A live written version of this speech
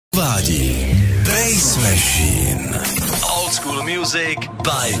uvádí Bassmachine. Old school music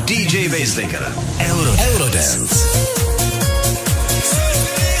by DJ.Basslicker. Eurodance.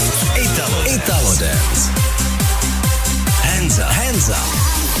 Italo dance. Hands up.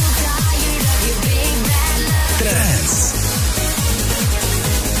 Trance.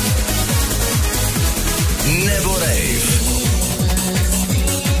 Nebo rave.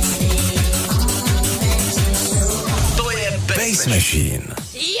 To je Bassmachine.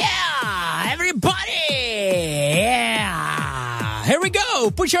 Yeah, everybody! Yeah! Here we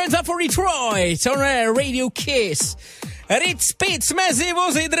go! Put your hands up for Detroit on Radio Kiss. Ritz, pic, mezi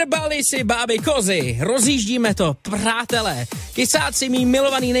vozy, drbali si báby, kozy. Rozjíždíme to, přátelé. Kysáci, mý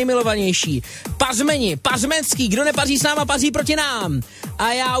milovaný, nejmilovanější. Pazmeni, pazmenský, kdo nepaří s náma, paří proti nám.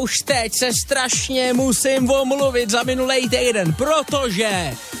 A já už teď se strašně musím omluvit za minulej týden,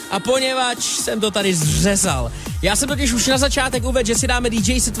 protože a poněvadž jsem to tady zřezal. Já jsem totiž už na začátek uvedl, že si dáme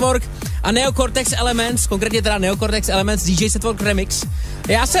DJ Setwork a Neocortex Elements, konkrétně teda Neocortex Elements DJ Setwork Remix.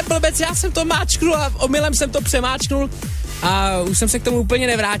 Já jsem blbec, já jsem to máčknul a omylem jsem to přemáčknul a už jsem se k tomu úplně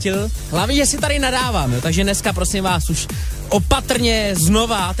nevrátil. Hlavně, že si tady nadávám, jo, takže dneska prosím vás už opatrně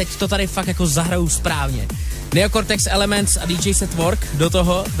znova, teď to tady fakt jako zahraju správně. Neocortex Elements a DJ Setwork do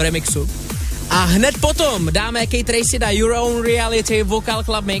toho v remixu. A hned potom dáme Kate Tracy da Your Own Reality Vocal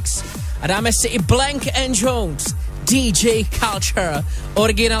Club Mix a dáme si i Blank & Jones DJ Culture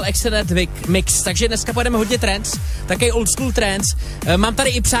Original Extended Mix. Takže dneska pojedeme hodně trance, také old school trance. Mám tady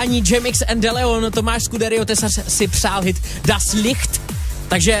i přání Jamix and DeLeon, Tomáš Skuderio, te si přál hit Das Licht,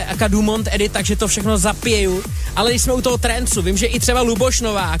 takže aka Dumont edit, takže to všechno zapiju. Ale když jsme u toho tranceu, vím, že i třeba Luboš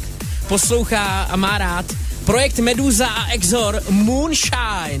Novák poslouchá a má rád projekt Meduza a Exor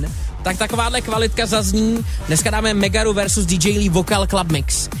Moonshine. Tak takováhle kvalitka zazní. Dneska dáme Megaru versus DJ Lee Vocal Club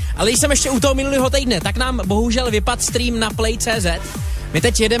Mix. Ale když jsem ještě u toho minulého týdne, tak nám bohužel vypadl stream na Play.cz. My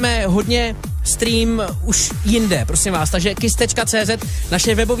teď jedeme hodně stream už jinde, prosím vás. Takže kiss.cz,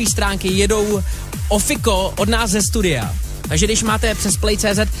 naše webové stránky jedou ofiko od nás ze studia. Takže když máte přes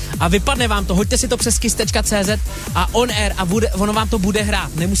Play.cz a vypadne vám to, hoďte si to přes kiss.cz a on air a ono vám to bude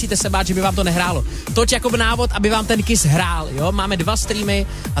hrát. Nemusíte se bát, že by vám to nehrálo. Toť jako návod, aby vám ten Kiss hrál, jo? Máme 2 streamy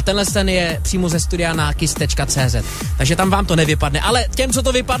a tenhle ten je přímo ze studia na kiss.cz. Takže tam vám to nevypadne. Ale těm, co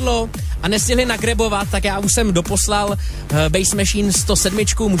to vypadlo a nestihli nagrebovat, tak já už jsem doposlal Bassmachine 107.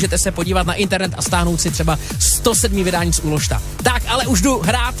 Můžete se podívat na internet a stáhnout si třeba 107. vydání z Uložta. Tak, ale už jdu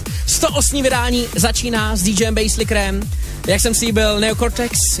hrát. 108. vydání začíná s DJem Basslickerem. Jak jsem slíbil,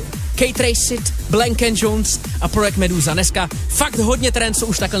 Neocortex, Kate Tracy, Blank & Jones a projekt Meduza. Dneska fakt hodně trendů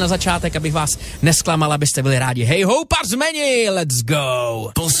už takhle na začátek, abych vás nesklamal, abyste byli rádi. Hej ho, parzmeni, let's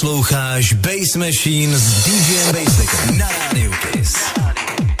go! Posloucháš Bassmachine s DJem Basslickerem na Radio Kiss.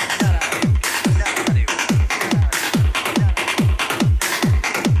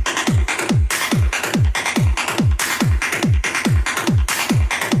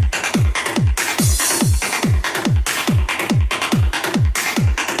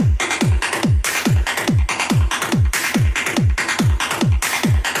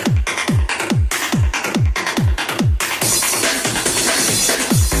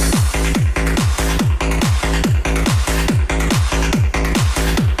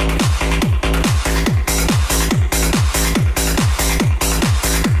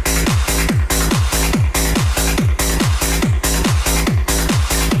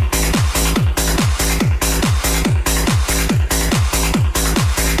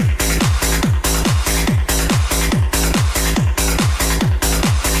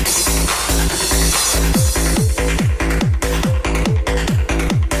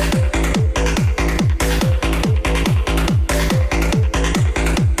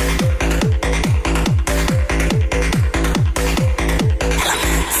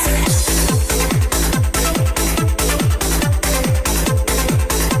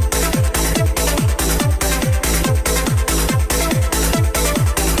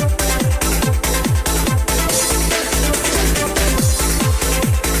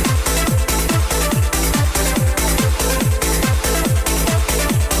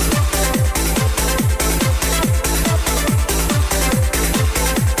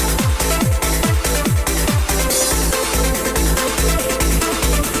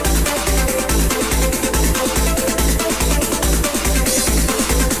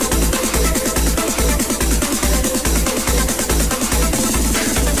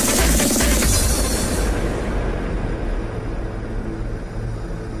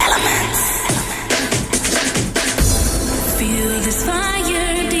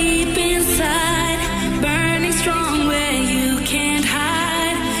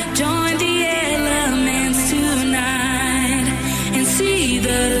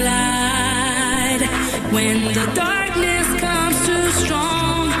 the light. When the darkness comes too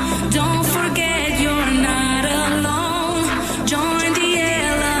strong, don't forget you're not alone. Join the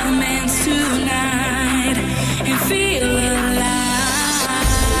elements tonight and feel alive.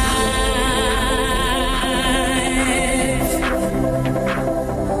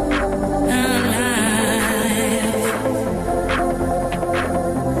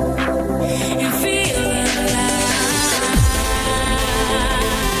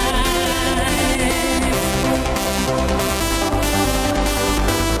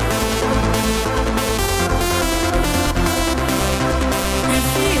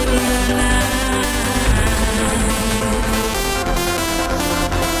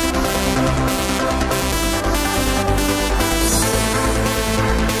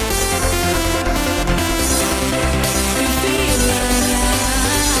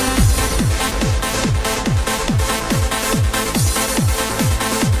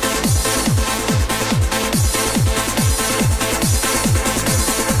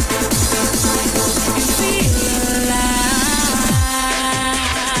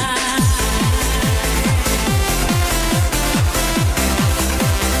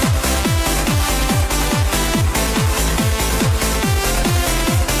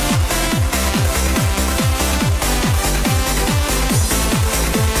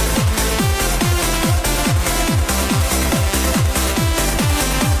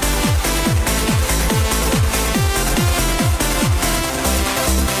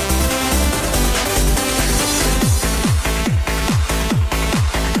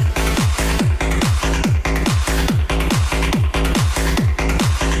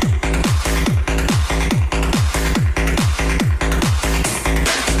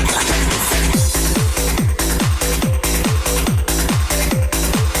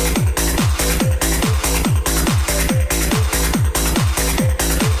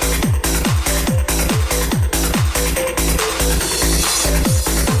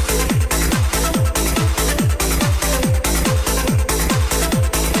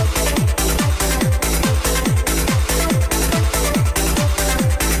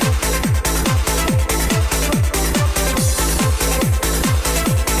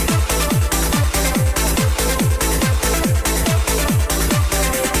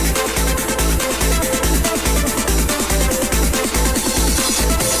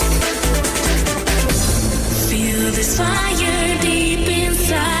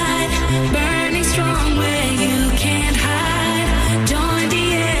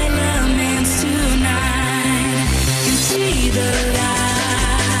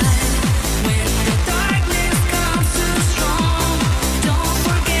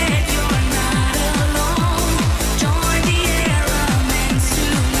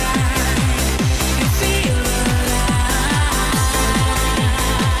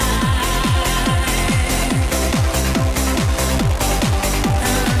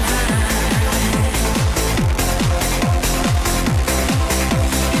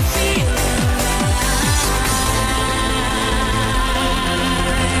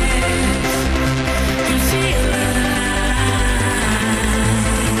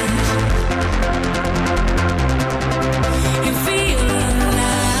 And feel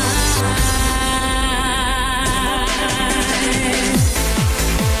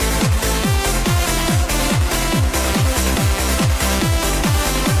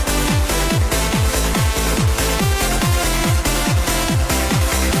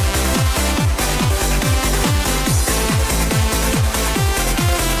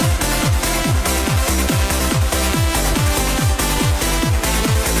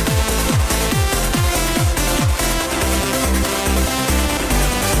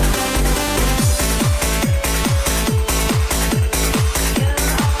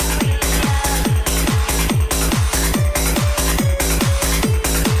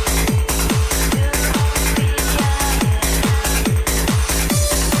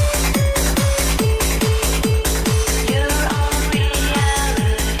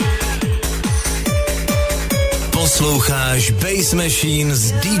Posloucháš Bass Machine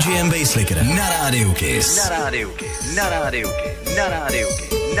s Dj.Basslickerem na rádiu Kiss. Na rádiu Kiss. Na rádiu Kiss. Na rádiu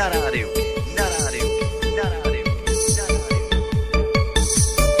Kiss. Na rádiu Kiss. Na rádiu Kiss.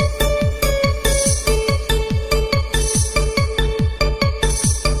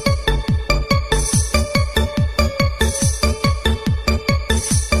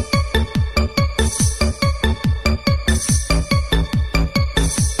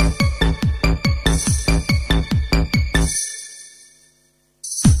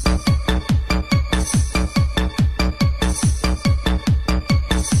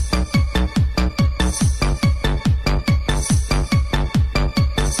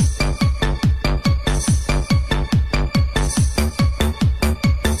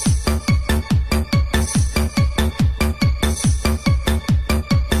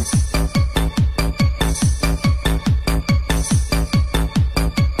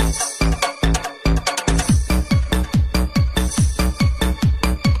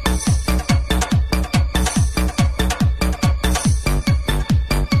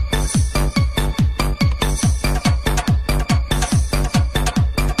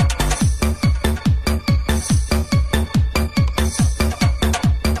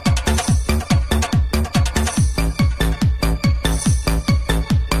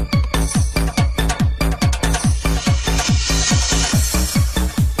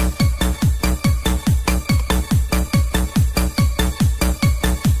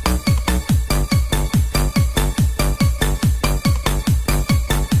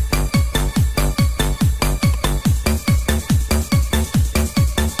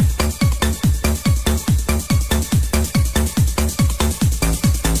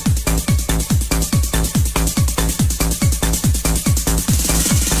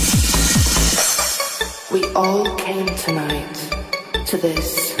 to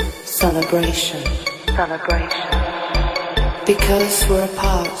this celebration. Because we're a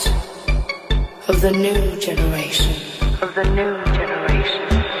part of the new generation.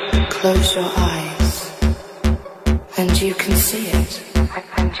 Close your eyes and you can see it.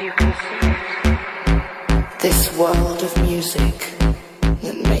 This world of music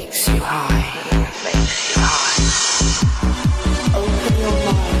that makes you high. Open your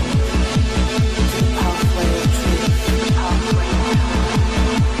mind to the pathway of truth.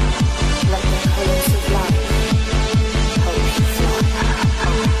 Let the colors of life help you fly.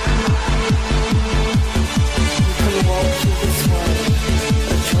 You can walk through this world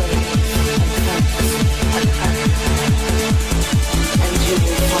of dreams and fantasy, and you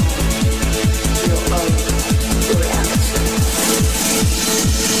will find your own reality.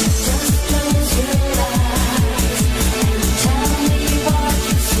 Just close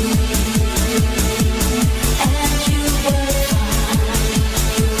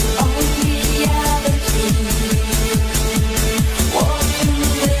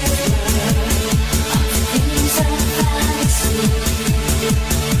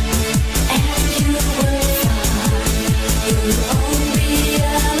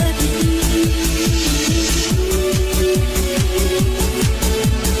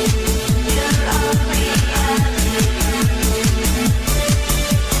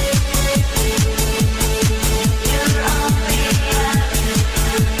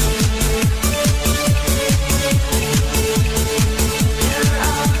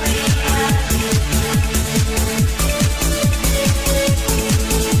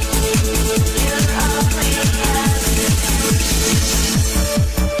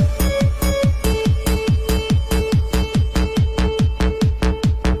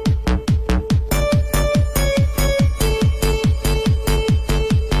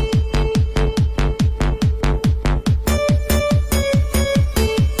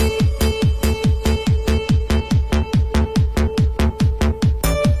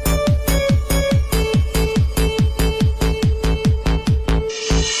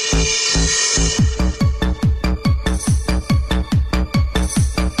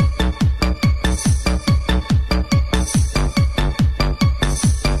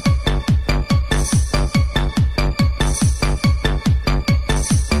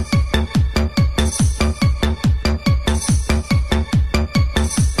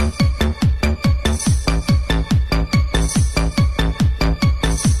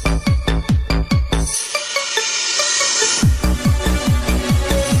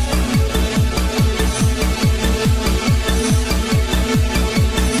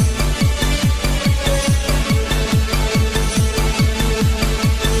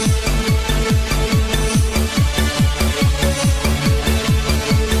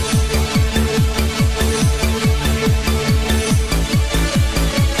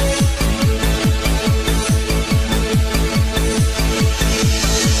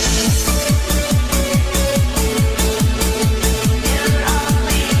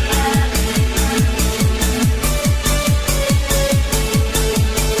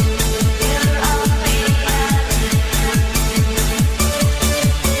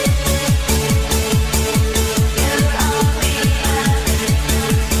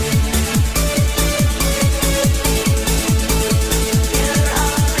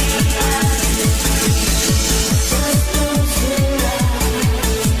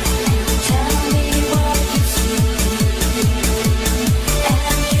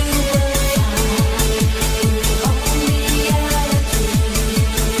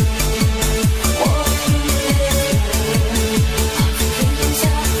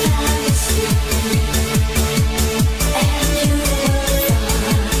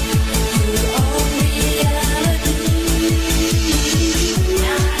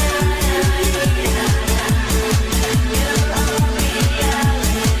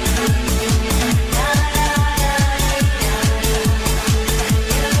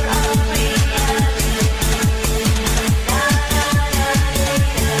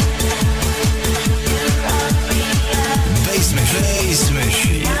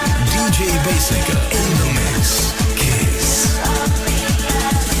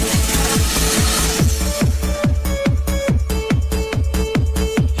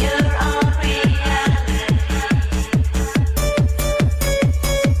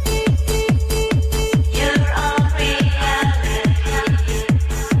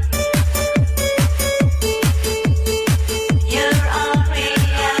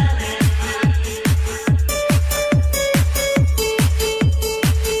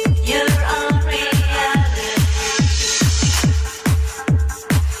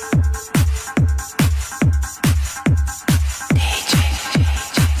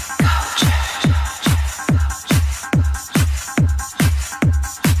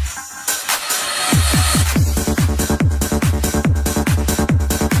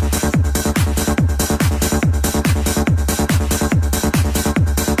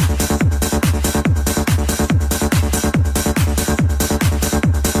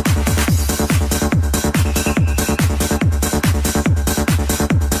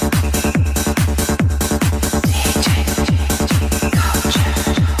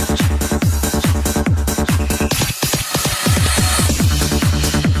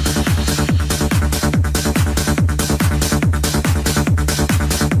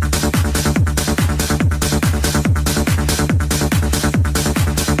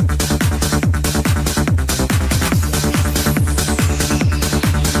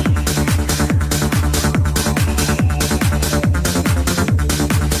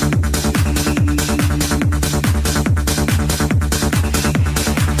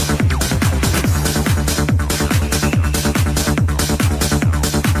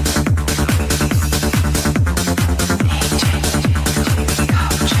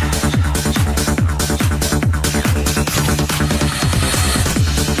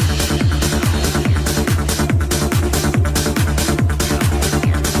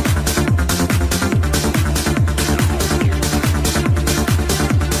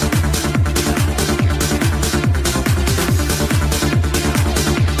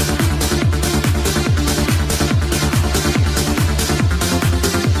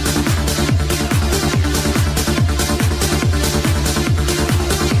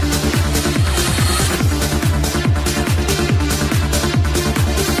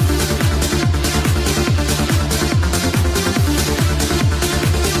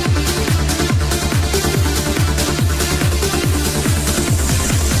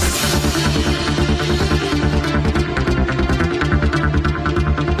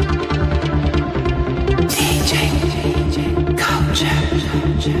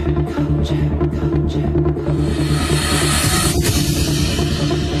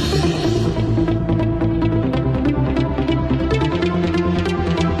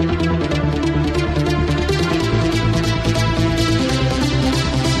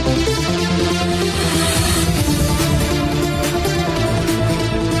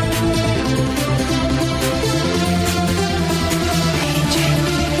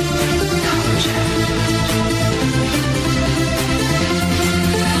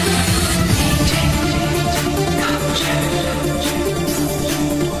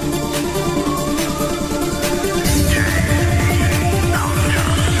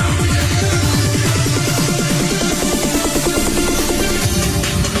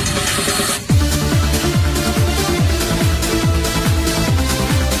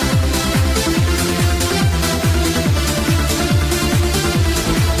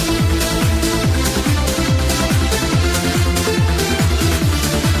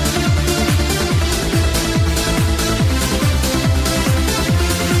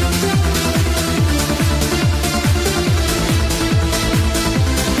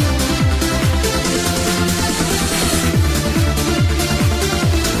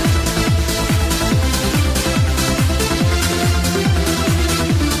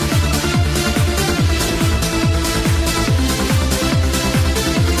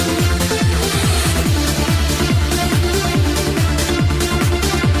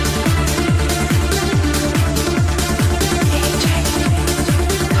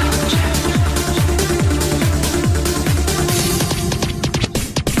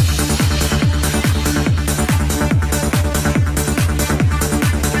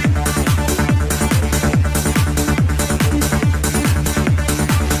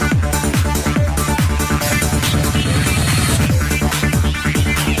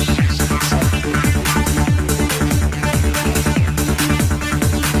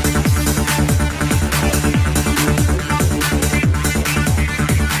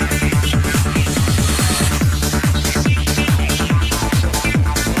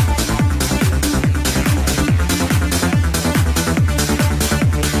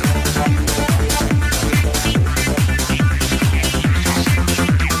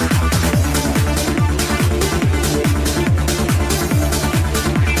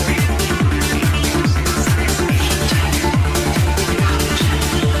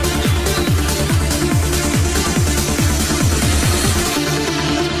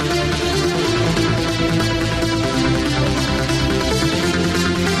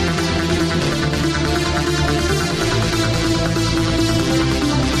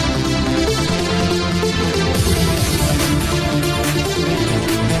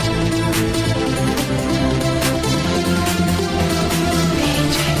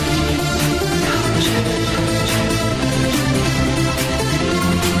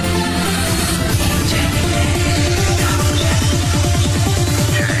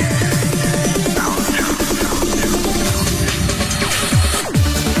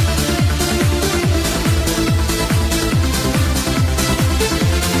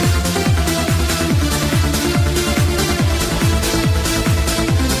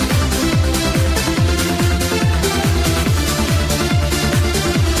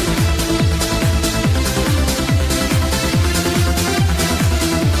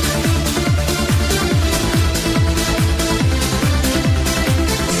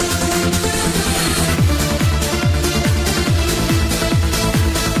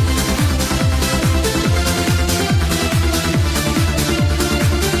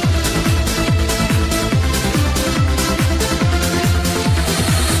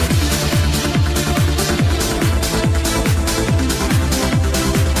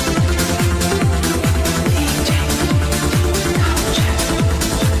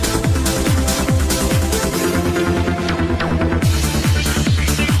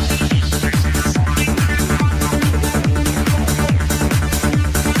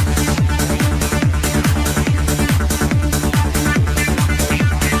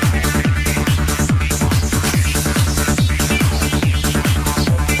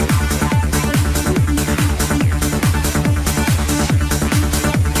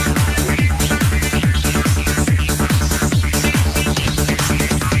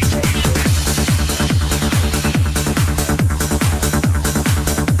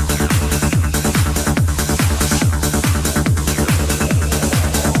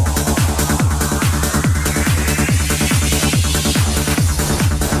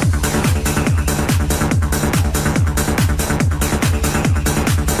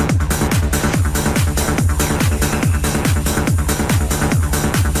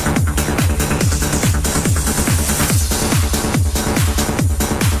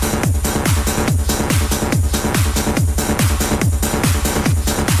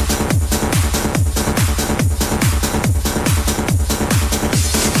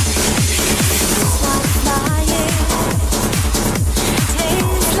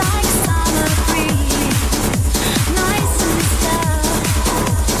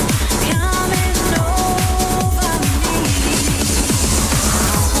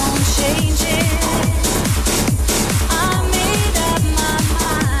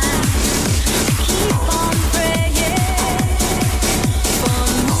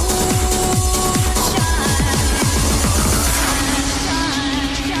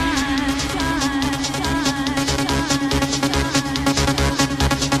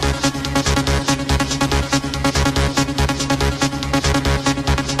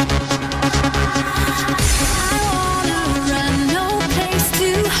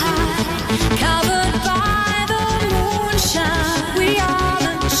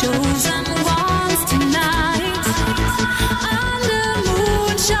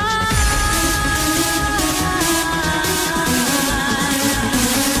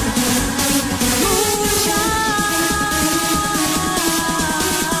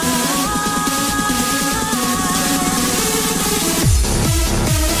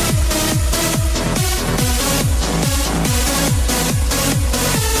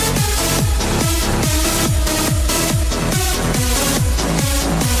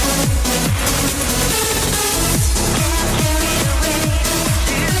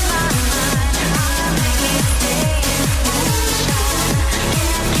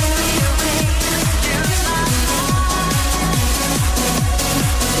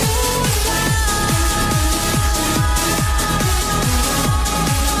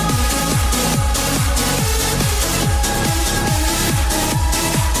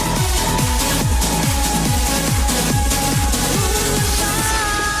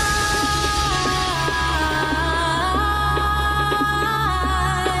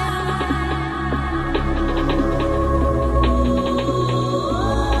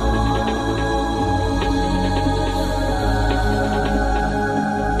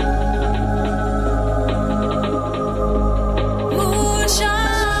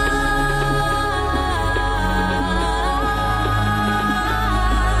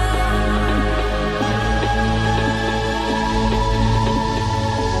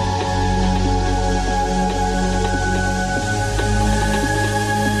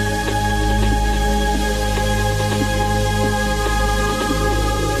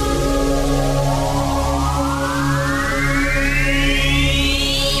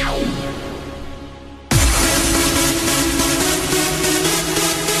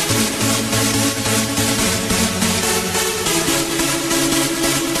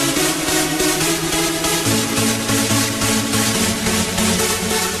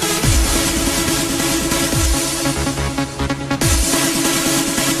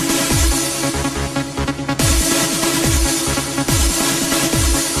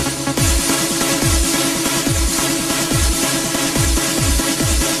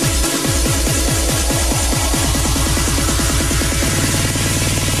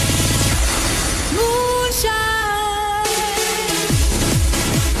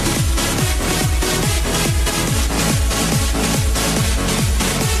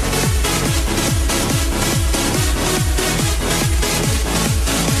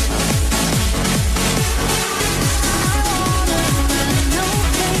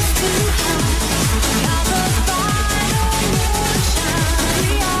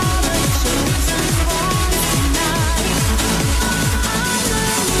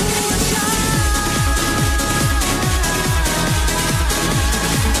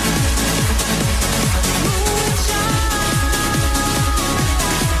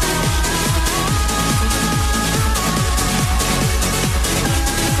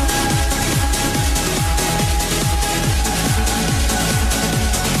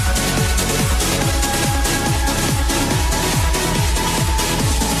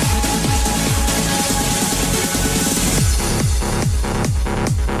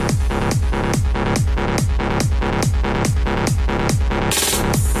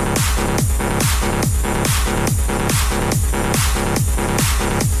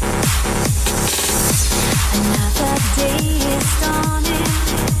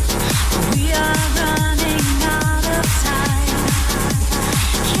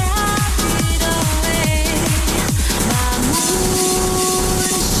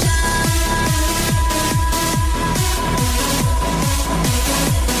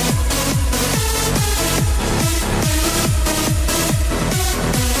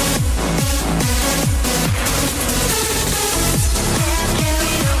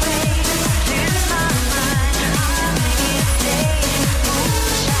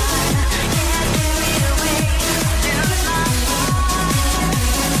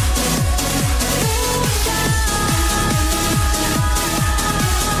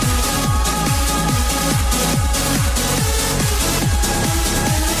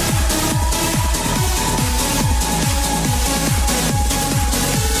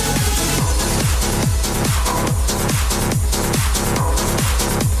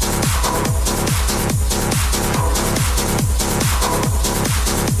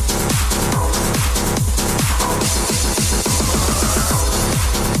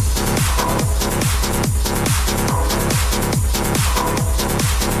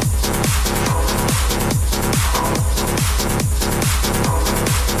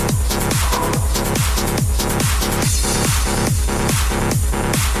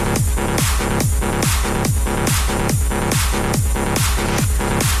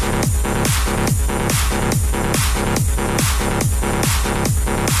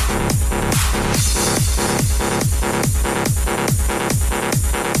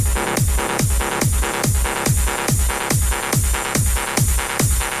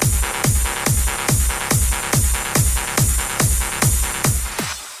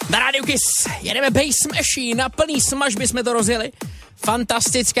Kiss. Jedeme Bassmachine, na plný smažby jsme to rozjeli.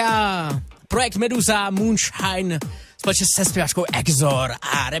 Fantastická projekt Medusa, Moonshine, společně se zpěvačkou Exor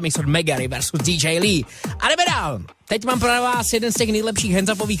a remix od Megary versus DJ Lee. A jdeme dál. Teď mám pro vás jeden z těch nejlepších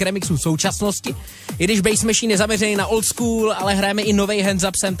hands-upových remixů v současnosti. I když Bassmachine je zaměřený na old school, ale hrajeme i novej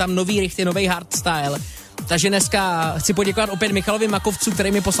hands-up, sem tam nový richty, nový hardstyle. Takže dneska chci poděkovat opět Michalovi Makovcu,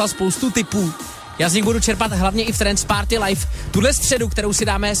 který mi poslal spoustu tipů. Já z nich budu čerpat hlavně i v Trance Party Live, tuhle středu, kterou si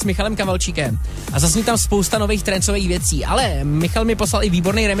dáme s Michalem Kavalčíkem. A zazní tam spousta nových trancových věcí, ale Michal mi poslal i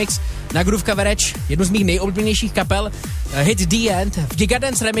výborný remix na Groove Coverage, jednu z mých nejoblíbenějších kapel, hit The End v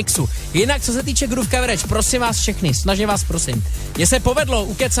Gigadance remixu. Jinak, co se týče Groove Coverage, prosím vás všechny, snažně vás prosím, mně se povedlo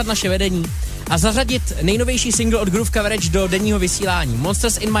ukecat naše vedení a zařadit nejnovější single od Groove Coverage do denního vysílání.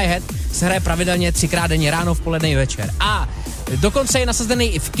 Monsters in My Head se hraje pravidelně 3krát denně, ráno, v poledne i večer. A dokonce je nasazený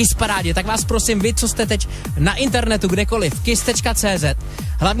i v Kiss Parádě, tak vás prosím, vy, co jste teď na internetu, kdekoliv, kiss.cz,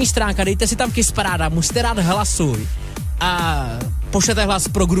 hlavní stránka, dejte si tam Kiss Paráda, musíte dát hlasuj a pošlete hlas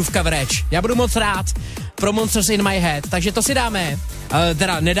pro Groove Coverage. Já budu moc rád pro Monsters in My Head, takže to si dáme,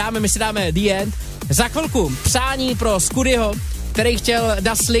 teda nedáme, my si dáme The End. Za chvilku přání pro Scoodyho, který chtěl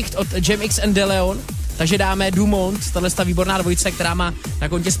Das Licht od Jam X and DeLeon, takže dáme Dumont, tahle výborná dvojice, která má na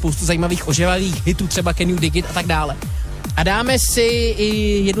kontě spoustu zajímavých oživavých hitů, třeba Can You Dig It a tak dále. A dáme si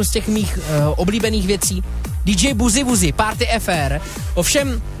i jednu z těch mých oblíbených věcí, DJ Buzi Wuzi, Party Affair.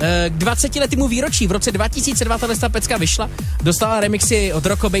 Ovšem k 20-letému výročí v roce 2002 ta pecka vyšla, dostala remixy od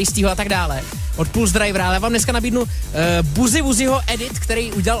Rocco Bastieho a tak dále, od Pulse Drivera, ale já vám dneska nabídnu Buzi Wuziho edit,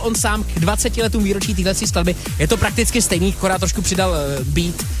 který udělal on sám k 20-letému výročí téhlecí skladby. Je to prakticky stejný, akorát trošku přidal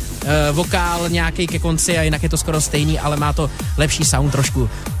beat, vokál nějaký ke konci a jinak je to skoro stejný, ale má to lepší sound trošku.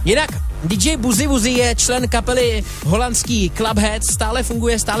 Jinak DJ Buzi Wuzi je člen kapely holandský Clubheads, stále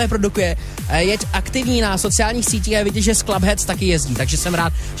funguje, stále produkuje, je aktivní na sociálních sítích a vidíte, že z Clubheads taky jezdí, takže jsem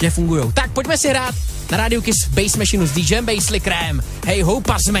rád, že fungujou. Tak pojďme si hrát na rádiu Kiss Bassmachine s Dj.Basslickerem. Hej ho,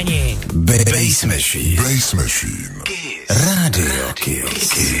 pasmeni. Bassmachine. Rádio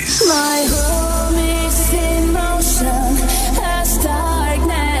Kiss. My home is in motion as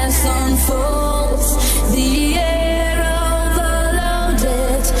darkness unfolds. The air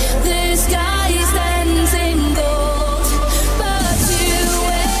overloaded, the sky is dancing gold. But you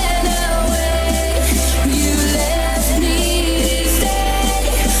went away, you left me to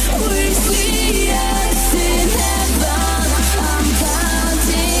stay. We see us in heaven, I'm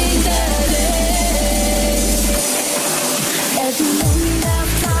counting the days. At the end of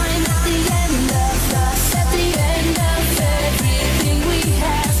time, at the end of life.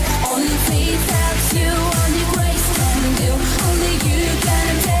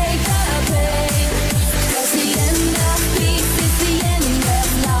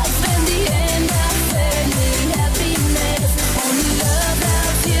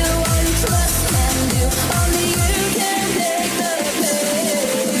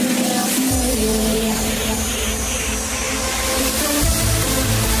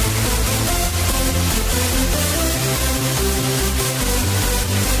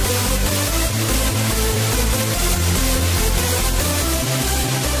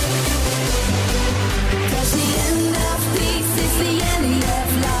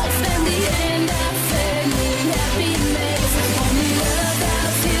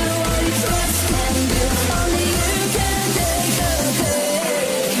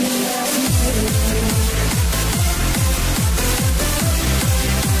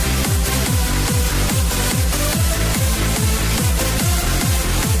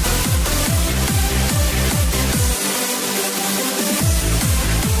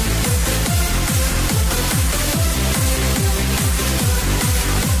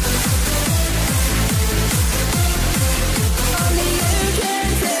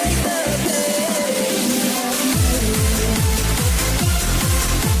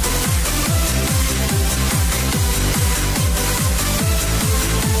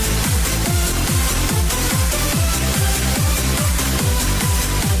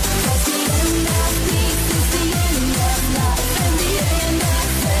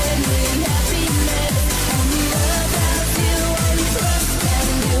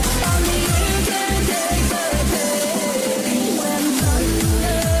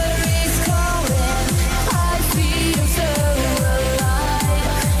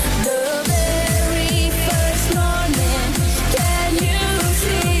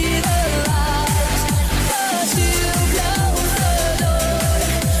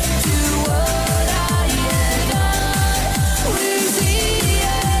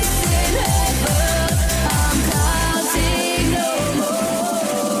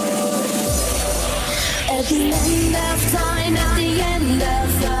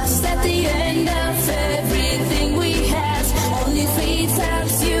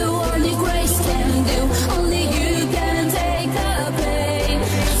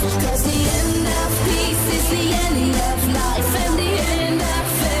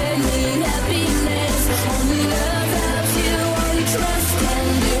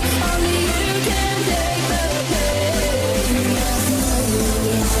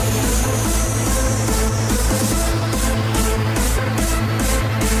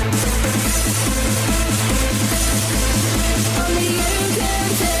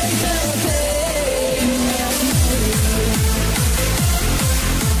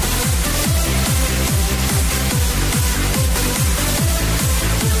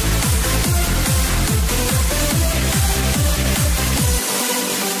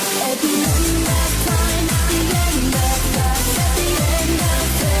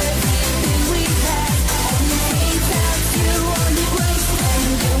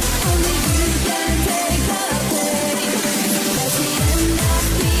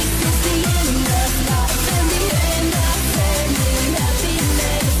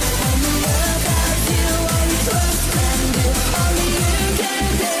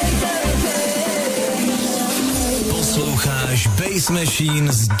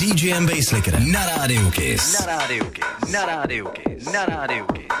 Bassmachine s DJem Basslickerem na rádiu Kiss. Na rádiu Kiss. Na rádiu Kiss. Na rádiu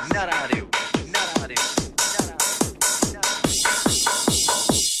Kiss. Na rádiu Kiss. Na rádiu Kiss.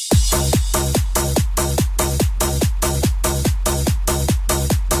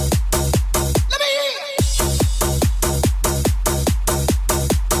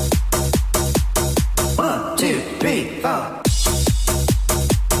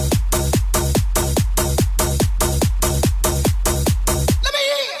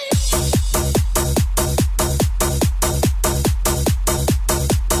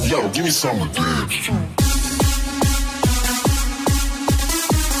 Give me some of this.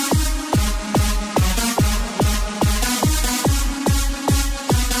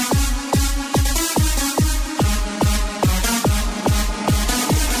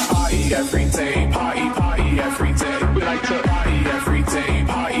 Party every day, party every day. We like to party every day,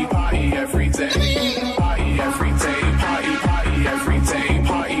 party every day. Party every day, party every day,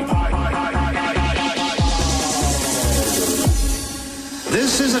 party.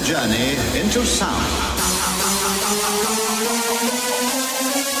 This is a journey into sound.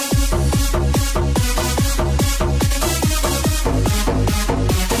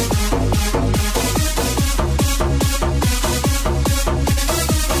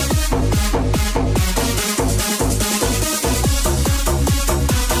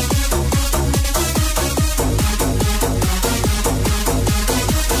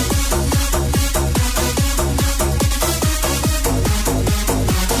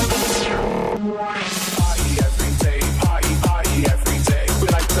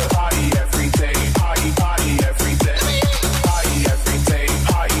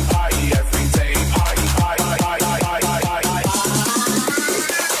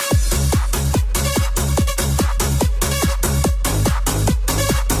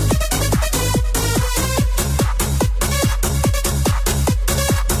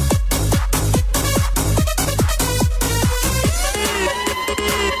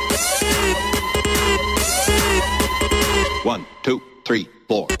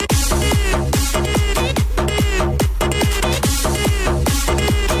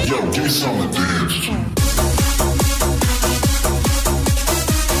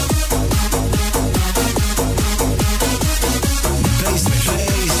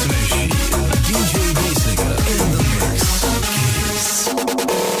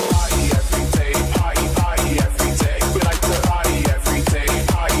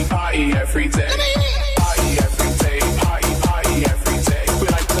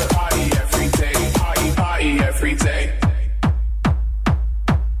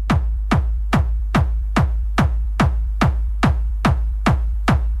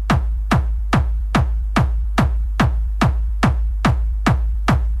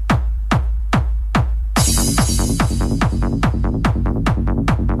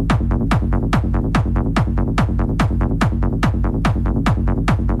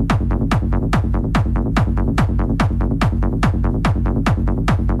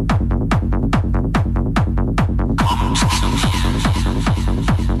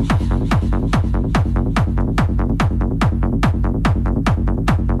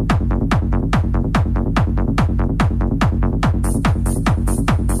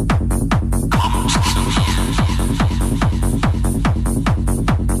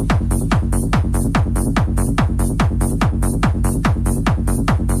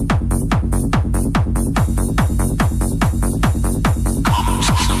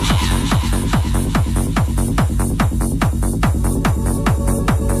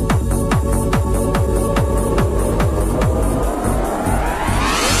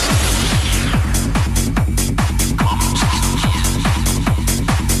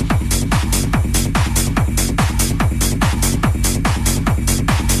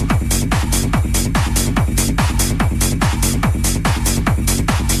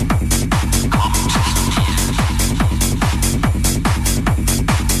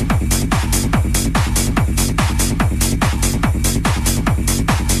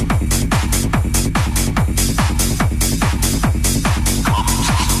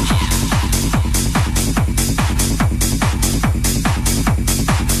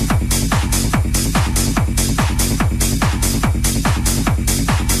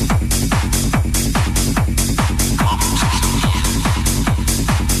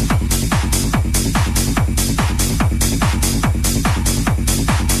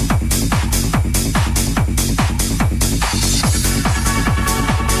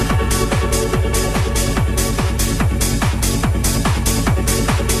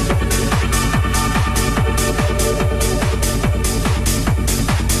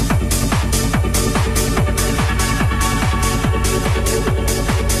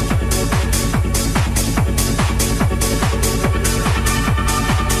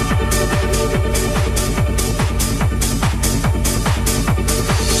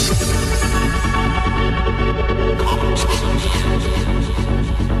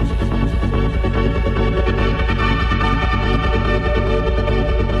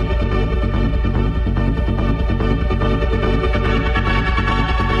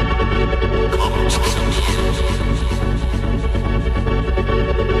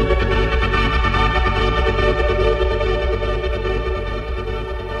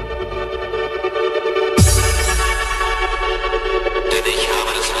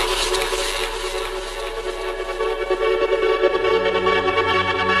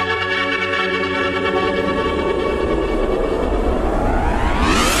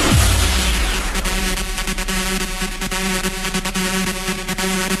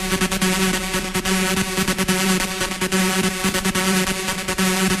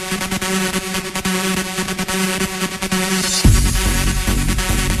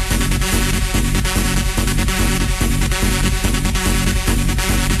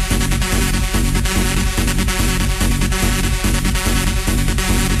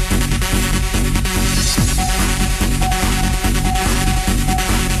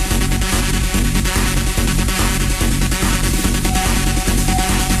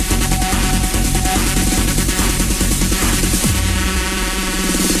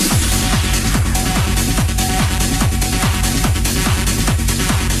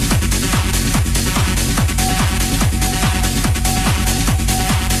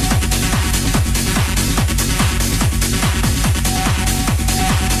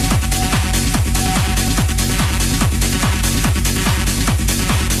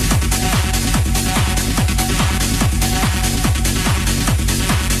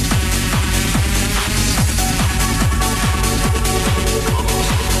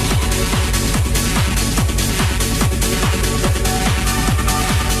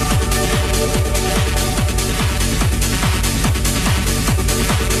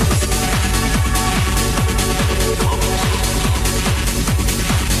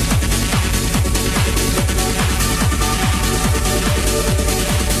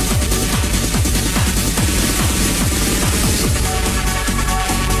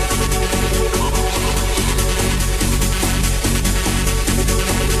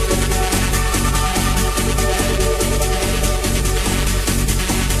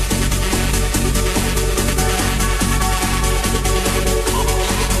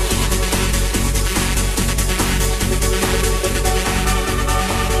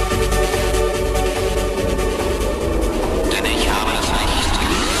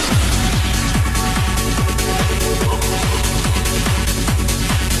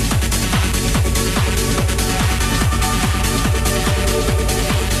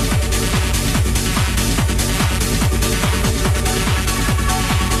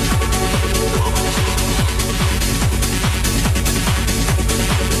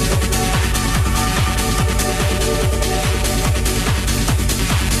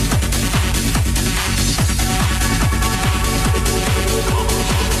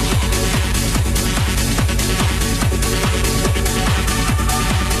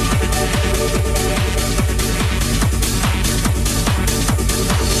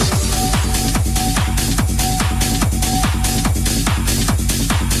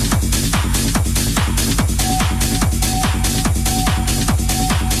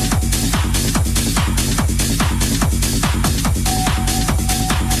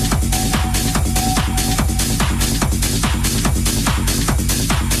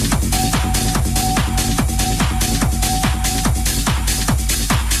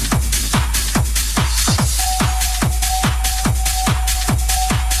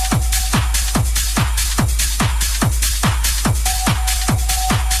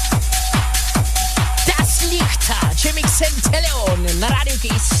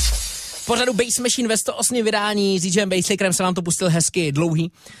 pořadu Bass Machine ve 108 vydání s DJem Basslickerem jsem vám to pustil hezky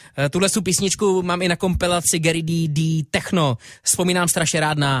dlouhý. Tuhle písničku mám i na kompilaci Gary D Techno. Vzpomínám strašně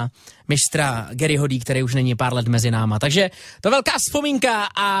rád na mistra Garyho D, který už není pár let mezi náma. Takže to je velká vzpomínka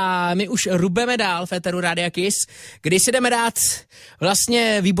a my už rubeme dál v éteru Rádia Kiss, kdy si jdeme dát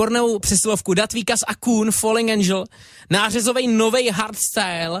vlastně výbornou přesilovku Datvíkas a Kuhn, Falling Angel, nářezovej novej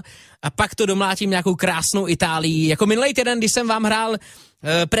hardstyle a pak to domlátím nějakou krásnou Itálii. Jako minulý týden, když jsem vám hrál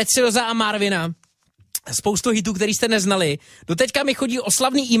Preciosa a Marvina, spoustu hitů, který jste neznali. Doteďka mi chodí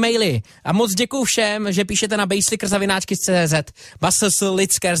oslavný e-maily a moc děkuju všem, že píšete na basslicker@kiss.cz,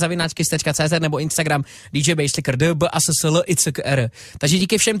 basslicker@kiss.cz nebo Instagram Dj.Basslicker, DBASSLICKR. Takže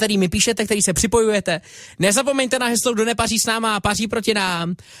díky všem, který mi píšete, který se připojujete. Nezapomeňte na heslo Kdo nepaří s náma a paří proti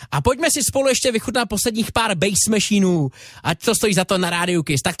nám. A pojďme si spolu ještě vychutnat posledních pár Bass Machineů, ať to stojí za to na Rádiu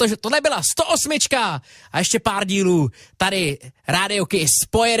Kiss. Tak tohle byla 108 a ještě pár dílů. Tady Rádio Kiss,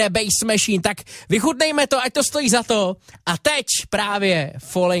 pojede Bass Machine, tak vychutnejme to, ať to stojí za to. A teď právě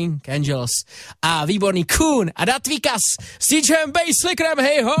Falling Angels a výborný Kuhn a Datvíkas s DJem Basslickerem,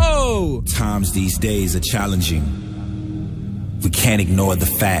 hey ho! Times these days are challenging. We can't ignore the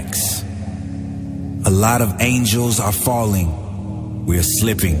facts. A lot of angels are falling. We're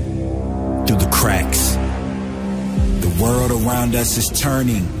slipping through the cracks. The world around us is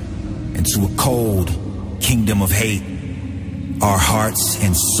turning into a cold kingdom of hate. Our hearts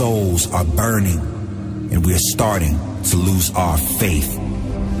and souls are burning, and we're starting to lose our faith.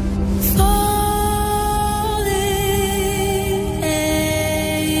 Falling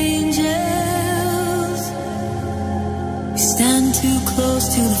angels, we stand too close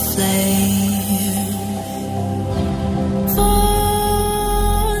to the flame. Falling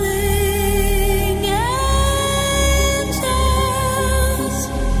angels,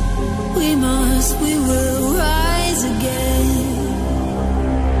 we will rise again.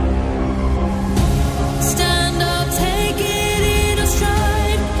 Stand up, take it in a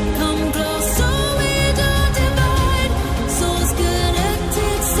stride. Come close so we don't divide. Souls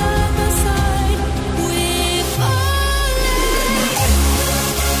connected side by side. We're falling.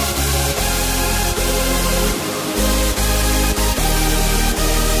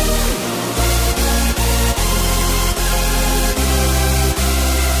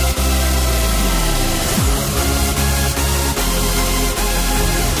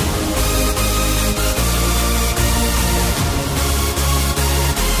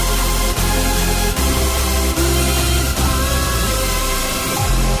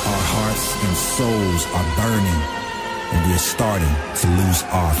 Our hearts and souls are burning, and we're starting to lose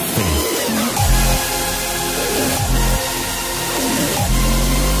our faith.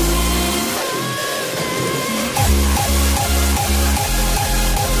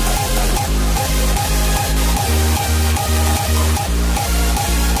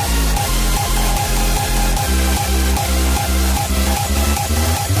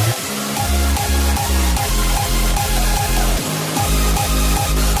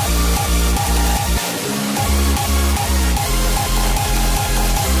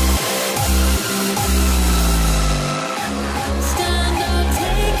 Stand up,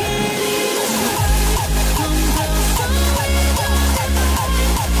 take it in a stride. Come close so we don't divide.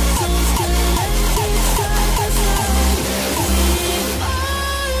 Souls connected side by side. We're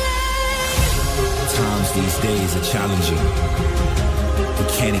falling. Times these days are challenging. We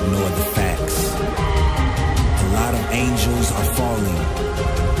can't ignore the facts. A lot of angels are falling.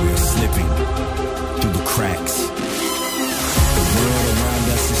 We're slipping through the cracks. The world around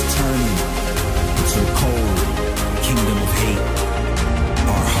us is turning into a cold kingdom of hate.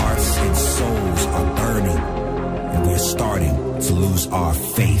 Our hearts and souls are burning, and we're starting to lose our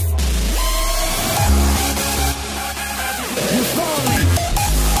faith. We're falling.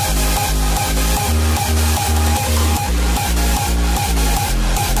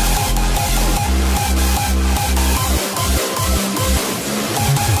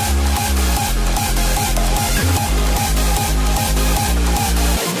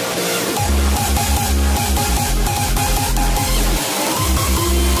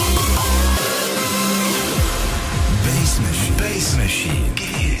 Bass Machine.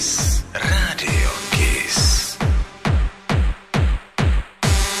 Kiss.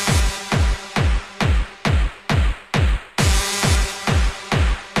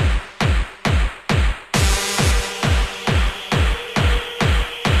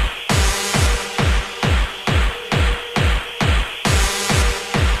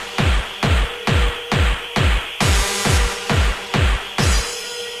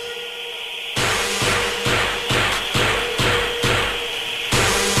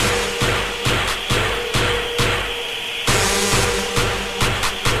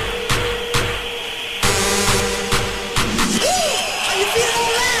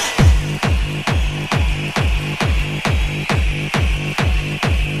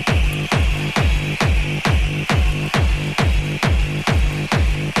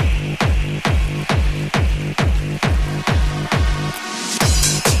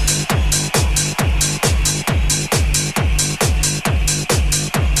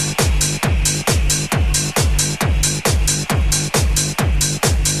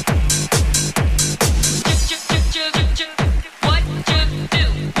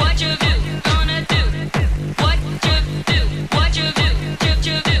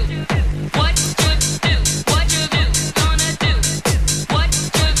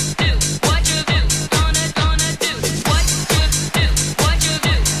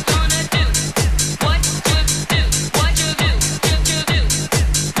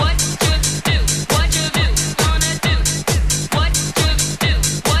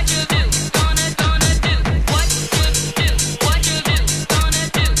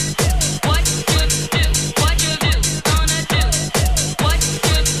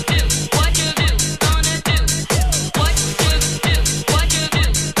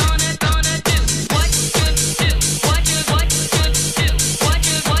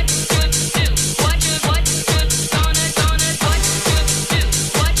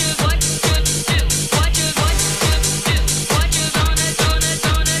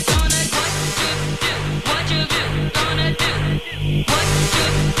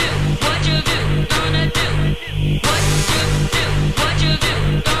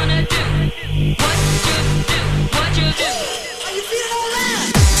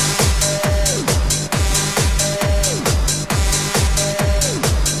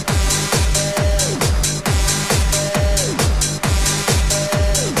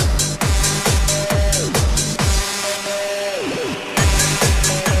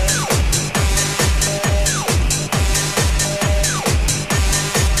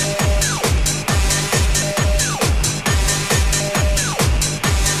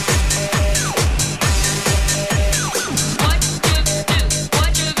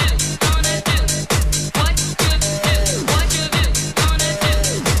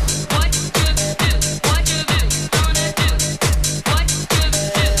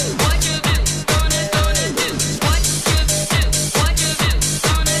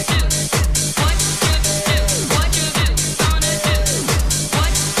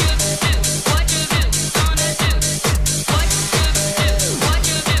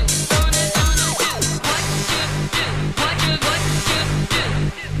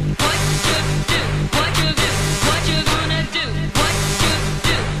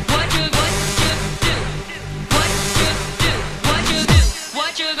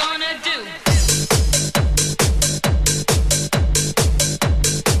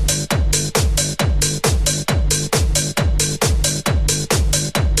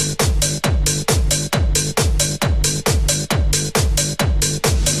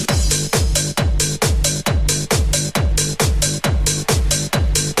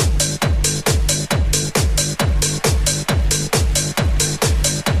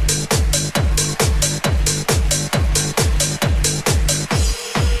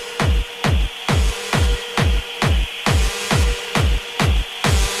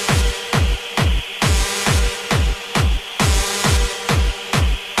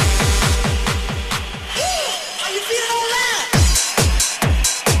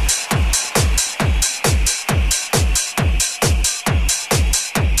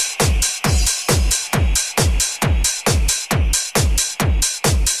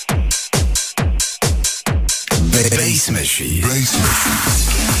 Bassmachine.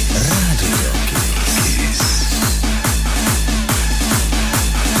 Radio Kiss.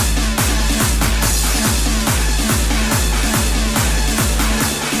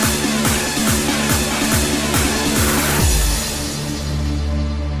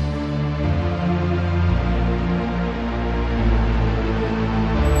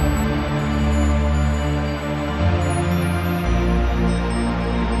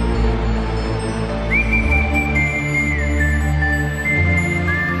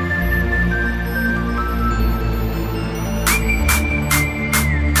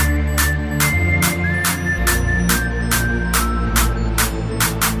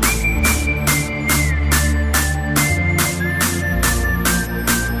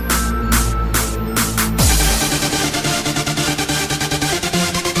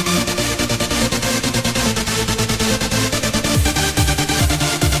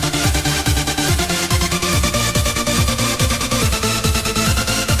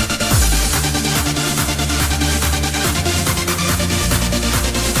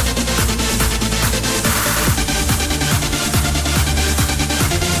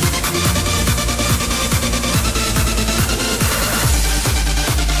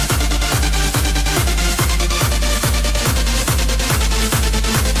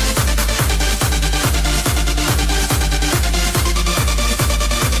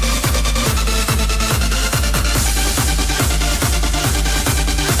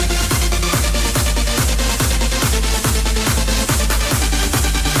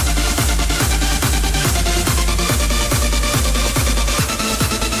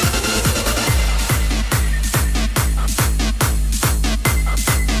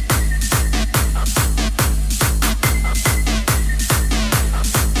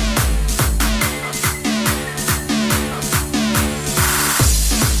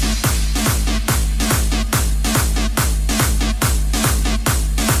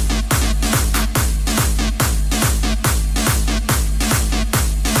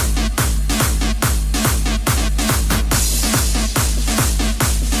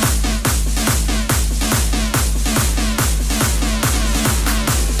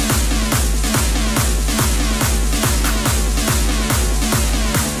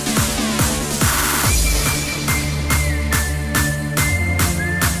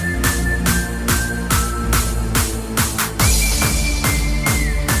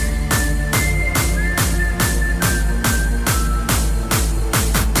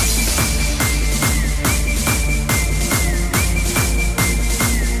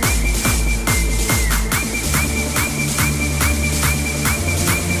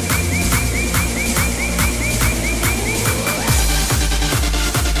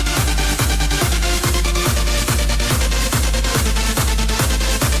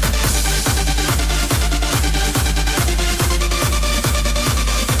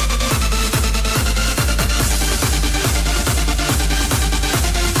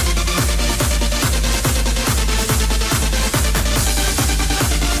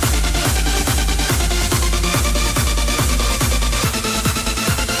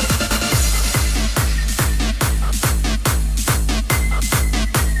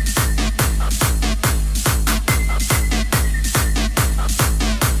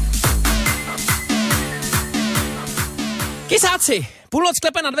 Kysáci, půlnoc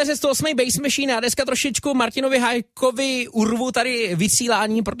klepe na dveře 108. Bassmachine a dneska trošičku Martinovi Hajkovi urvu tady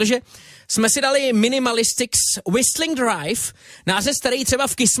vysílání, protože jsme si dali Minimalistics Whistling Drive, název, který třeba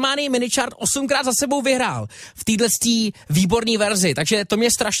v Kissmanii Minichart 8krát za sebou vyhrál v této výborné verzi, takže to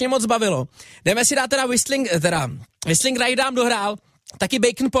mě strašně moc bavilo. Jdeme si dát teda Whistling Drive dám dohrál, taky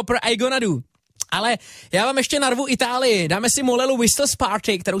Bacon Popper I Gonna Do. Ale já vám ještě narvu Itálii, dáme si Molelu Whistles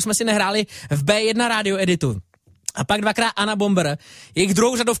Party, kterou jsme si nehráli v B1 radio editu. A pak dvakrát Anna Bomber. Jejich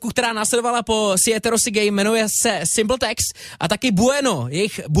druhou řadovku, která následovala po Sietero Sigay, jmenuje se Simple Text a taky Buono,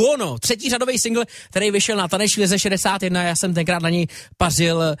 jejich Buono, třetí řadový single, který vyšel na taneční lize 61. Já jsem tenkrát na něj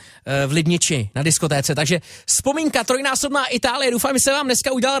pařil v Libniči na diskotéce. Takže vzpomínka trojnásobná Itálie. Doufám, že se vám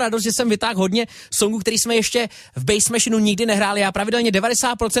dneska udělal radost, že jsem vytáhl hodně songů, který jsme ještě v Bassmachineu nikdy nehráli. A pravidelně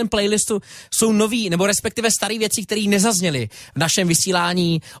 90% playlistu jsou nový, nebo respektive staré věci, které nezazněly v našem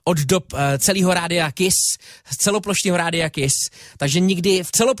vysílání od dob celého rádia Kiss, celoplošního rádia Kiss. Takže nikdy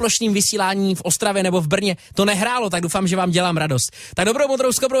v celoplošním vysílání v Ostravě nebo v Brně to nehrálo, tak doufám, že vám dělám radost. Tak dobrou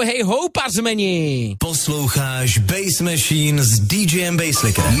modrou skobrou, hej ho, pařmeni! Posloucháš Bassmachine s DJem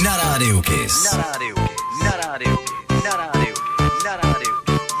Basslickerem na rádiu Kiss. Na rádiu Kiss. Na rádiu Kiss. Na rádiu Kiss. Na rádiu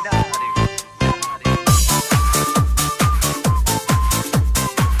Kiss.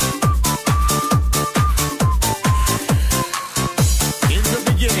 In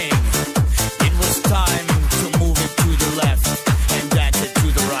the beginning, it was time to move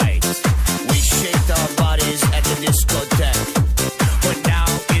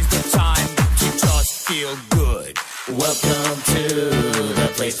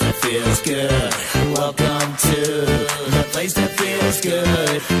place that feels good. Welcome to the place that feels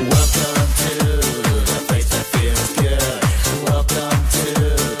good. Welcome to the place that feels good. Welcome to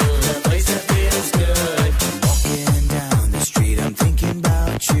the place that feels good. Walking down the street, I'm thinking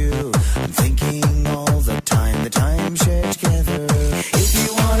about you. I'm thinking all the time shared together. If you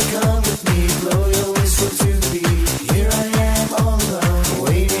wanna come with me, blow your whistle to the beat. Here I am all alone,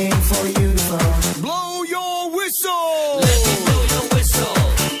 waiting for you to phone. Blow your whistle! Let me blow your whistle.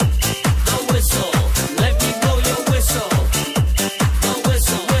 The whistle. Let me blow your whistle. The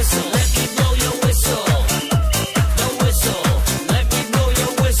whistle, whistle. Let me blow your whistle. The whistle. Let me blow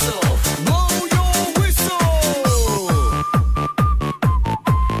your whistle. Blow your whistle!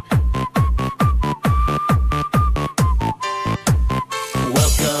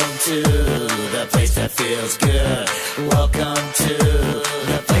 Welcome to the place that feels good. Welcome to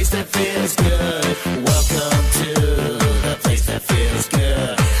the place that feels good. Welcome to the place that feels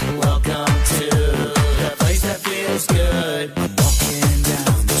good. Welcome to the place that feels good. I'm walking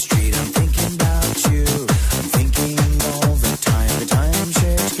down the street, I'm thinking about you. I'm thinking all the time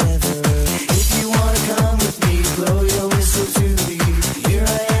shared together. If you wanna come with me, blow your whistle to the beat. Here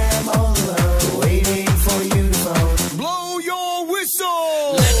I am all alone, waiting for you to phone. Blow your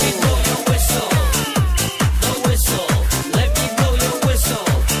whistle! Let me blow your whistle. The whistle. Let me blow your whistle.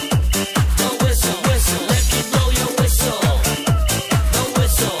 The whistle, whistle. Let me blow your whistle. The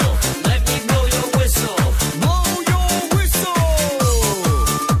whistle. Let me blow your whistle. Blow your whistle!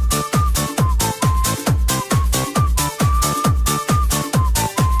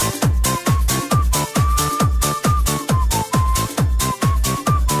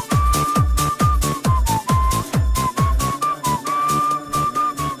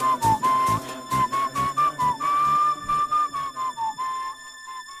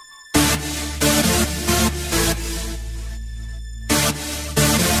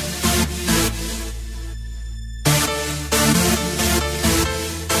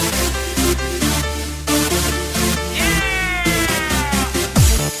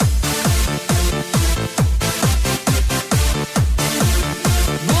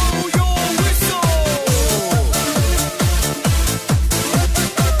 Blow your whistle!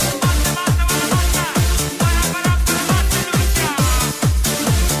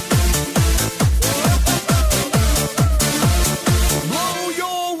 Blow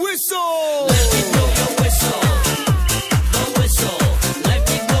your whistle! Let me blow your whistle. The whistle. Let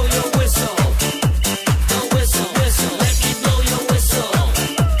me blow your whistle. The whistle, whistle. Let me blow your whistle.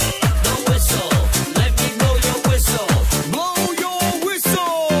 The whistle. Let me blow your whistle. Blow your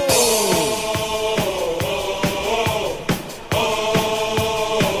whistle!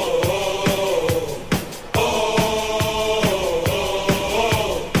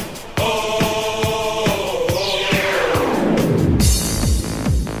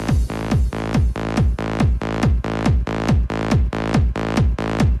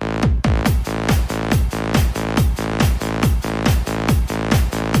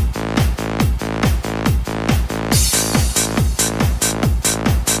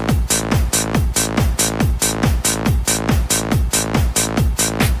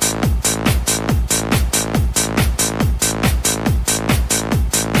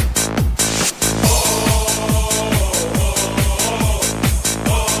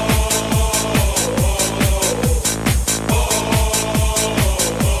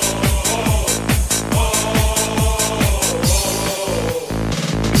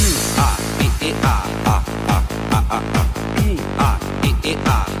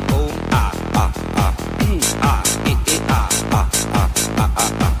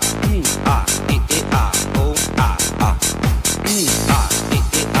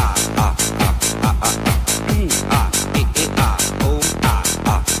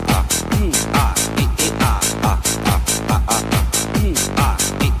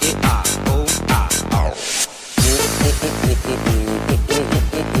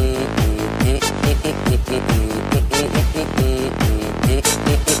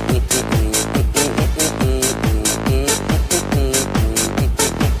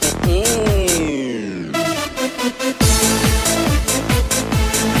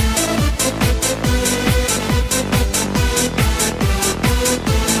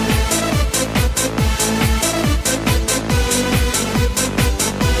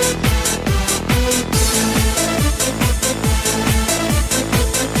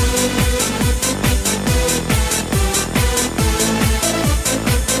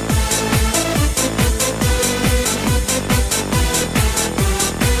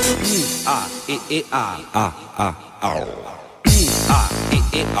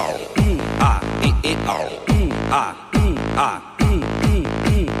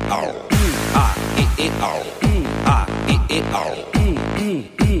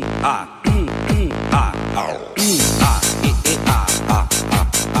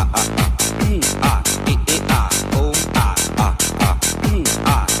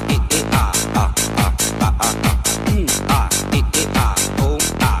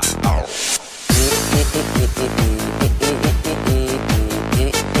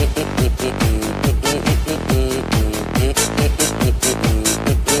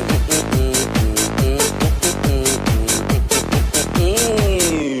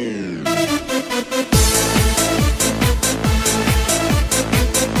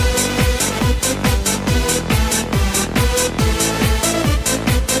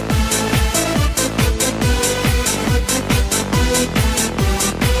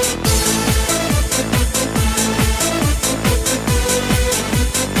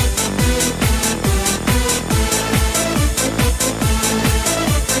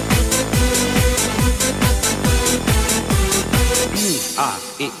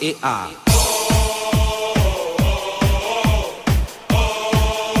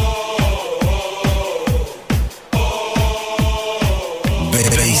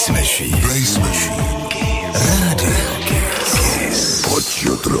 Oggi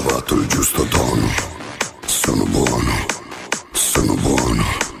ho trovato il giusto tono. Sono buono, sono buono.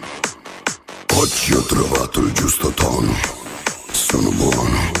 Oggi ho trovato il giusto tono. Sono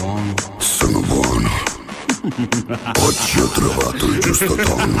buono, sono buono. Oggi ho trovato il giusto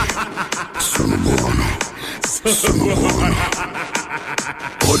tono. Sono buono, sono buono.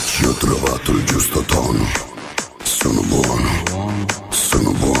 Oggi ho trovato il giusto tono. Sono buono,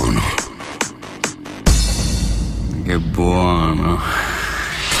 sono buono. Che buono.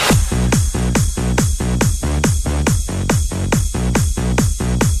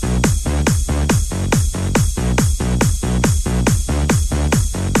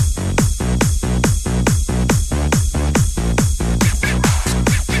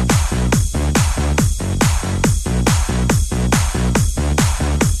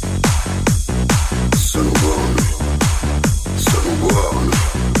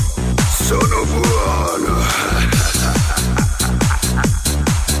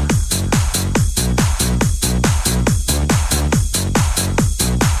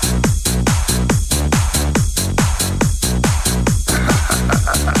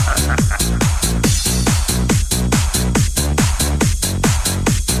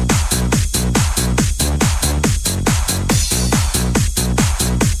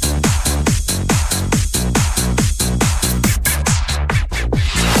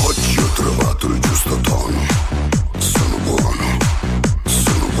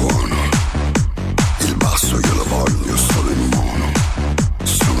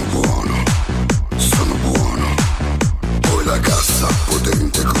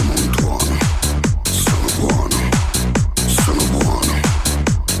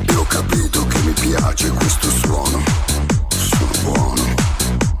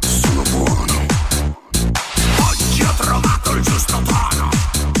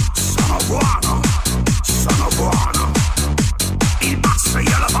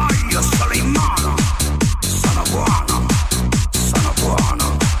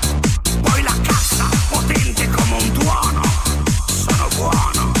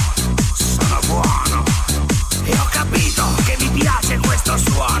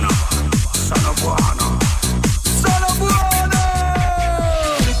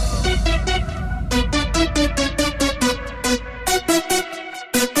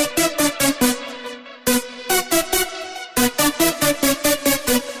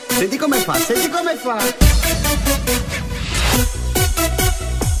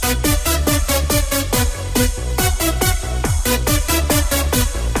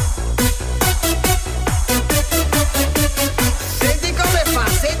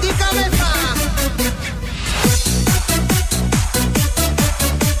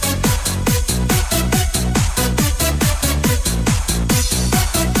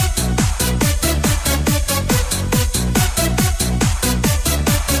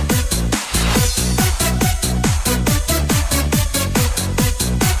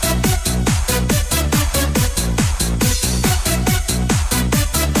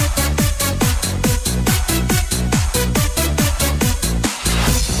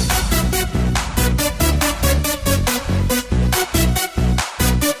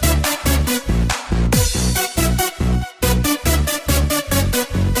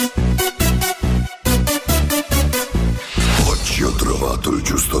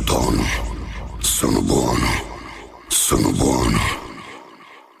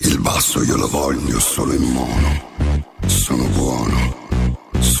 Io lo voglio solo in mono. Sono buono,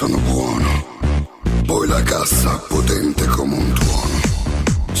 sono buono. Poi la cassa potente come un tuono.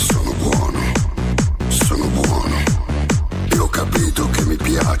 Sono buono, sono buono. E ho capito che mi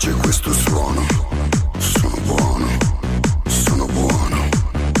piace questo suono. Sono buono, sono buono.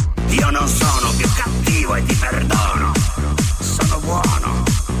 Io non sono più cattivo e ti perdono. Sono buono,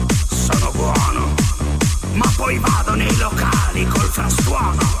 sono buono. Ma poi vado nei locali col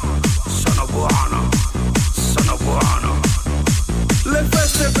frastuono. Sono buono, sono buono. Le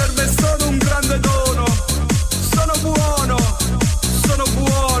feste per me sono un grande dono. Sono buono, sono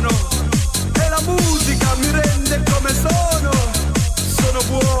buono. E la musica mi rende come sono. Sono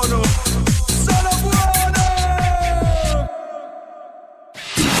buono, sono buono.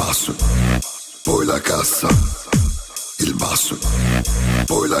 Il basso, poi la cassa. Il basso,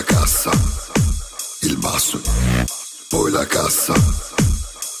 poi la cassa. Il basso, poi la cassa.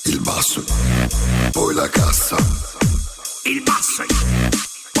 Il basso, poi la cassa. Il basso,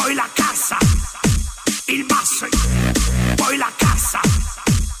 poi la cassa.